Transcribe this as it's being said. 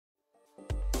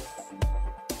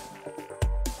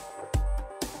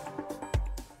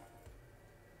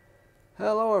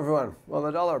Hello everyone. Well,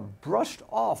 the dollar brushed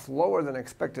off lower than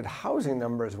expected housing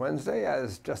numbers Wednesday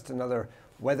as just another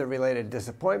weather-related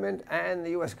disappointment, and the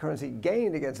U.S. currency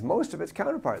gained against most of its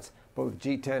counterparts, both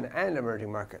G10 and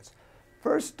emerging markets.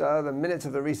 First, the minutes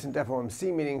of the recent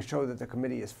FOMC meeting show that the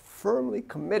committee is firmly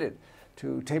committed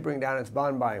to tapering down its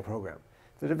bond buying program.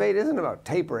 The debate isn't about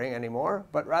tapering anymore,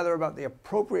 but rather about the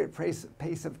appropriate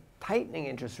pace of tightening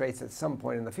interest rates at some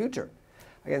point in the future.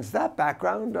 Against that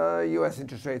background, U.S.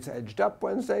 interest rates edged up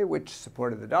Wednesday, which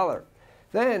supported the dollar.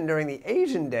 Then, during the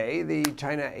Asian day, the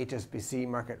China HSBC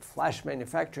market flash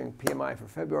manufacturing PMI for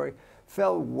February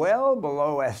fell well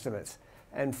below estimates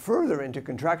and further into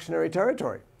contractionary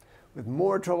territory. With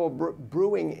more trouble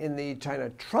brewing in the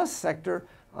China trust sector,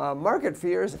 market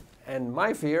fears, and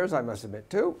my fears, I must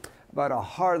admit too, about a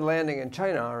hard landing in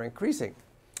China are increasing.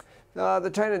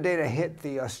 The China data hit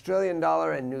the Australian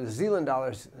dollar and New Zealand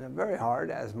dollars very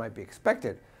hard, as might be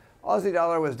expected. Aussie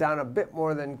dollar was down a bit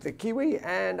more than the Kiwi,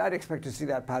 and I'd expect to see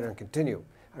that pattern continue.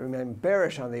 I remain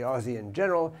bearish on the Aussie in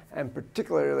general, and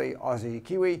particularly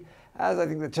Aussie-Kiwi, as I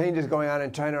think the changes going on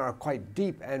in China are quite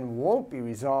deep and won't be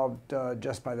resolved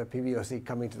just by the PBOC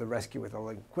coming to the rescue with a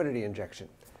liquidity injection.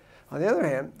 On the other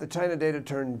hand, the China data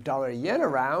turned dollar-yen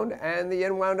around, and the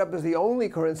yen wound up as the only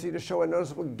currency to show a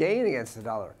noticeable gain against the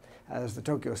dollar, as the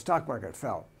Tokyo stock market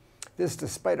fell. This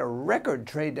despite a record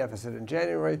trade deficit in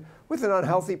January with an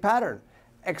unhealthy pattern: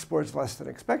 exports less than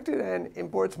expected and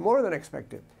imports more than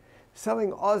expected.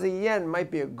 Selling Aussie yen might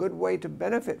be a good way to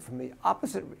benefit from the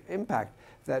opposite impact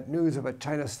that news of a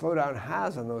China slowdown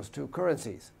has on those two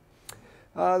currencies.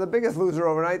 The biggest loser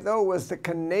overnight, though, was the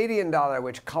Canadian dollar,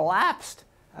 which collapsed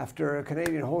after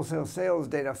Canadian wholesale sales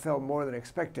data fell more than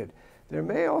expected. There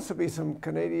may also be some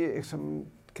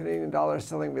Canadian dollar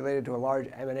selling related to a large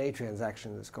M&A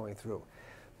transaction that's going through.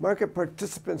 Market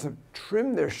participants have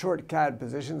trimmed their short CAD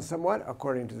positions somewhat,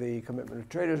 according to the Commitment of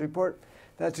Traders report.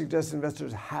 That suggests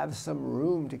investors have some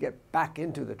room to get back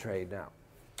into the trade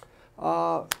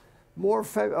now. More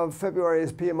of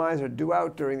February's PMIs are due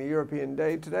out during the European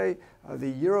day today.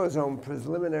 The Eurozone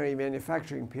preliminary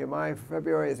manufacturing PMI for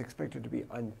February is expected to be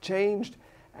unchanged,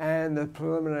 and the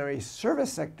preliminary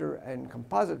service sector and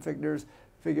composite figures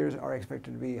are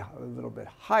expected to be a little bit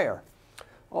higher.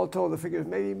 All told, the figures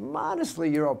may be modestly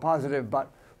euro positive, but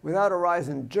without a rise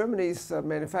in Germany's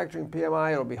manufacturing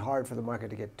PMI, it'll be hard for the market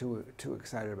to get too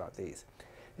excited about these.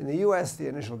 In the U.S., the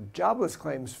initial jobless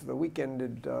claims for the week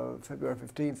ended February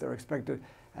 15th are expected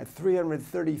at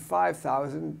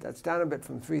 335,000. That's down a bit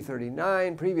from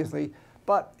 339 previously,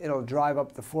 but it'll drive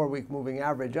up the 4-week moving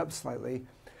average up slightly.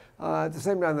 At the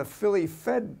same time, the Philly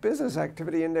Fed Business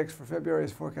Activity Index for February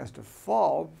is forecast to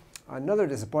fall, another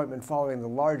disappointment following the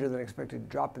larger-than-expected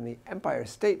drop in the Empire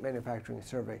State Manufacturing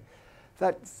Survey.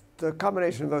 The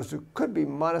combination of those two could be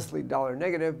modestly dollar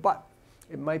negative, but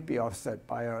it might be offset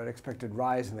by an expected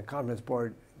rise in the Conference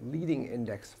Board Leading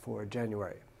Index for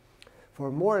January.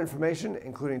 For more information,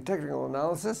 including technical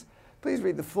analysis, please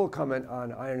read the full comment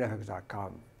on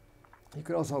IronFX.com. You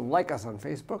can also like us on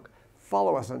Facebook,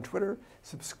 follow us on Twitter,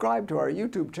 subscribe to our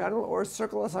YouTube channel, or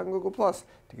circle us on Google+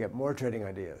 to get more trading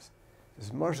ideas. This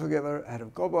is Marshall Giller, head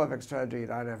of Global FX Strategy at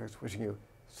IronFX, wishing you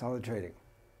solid trading.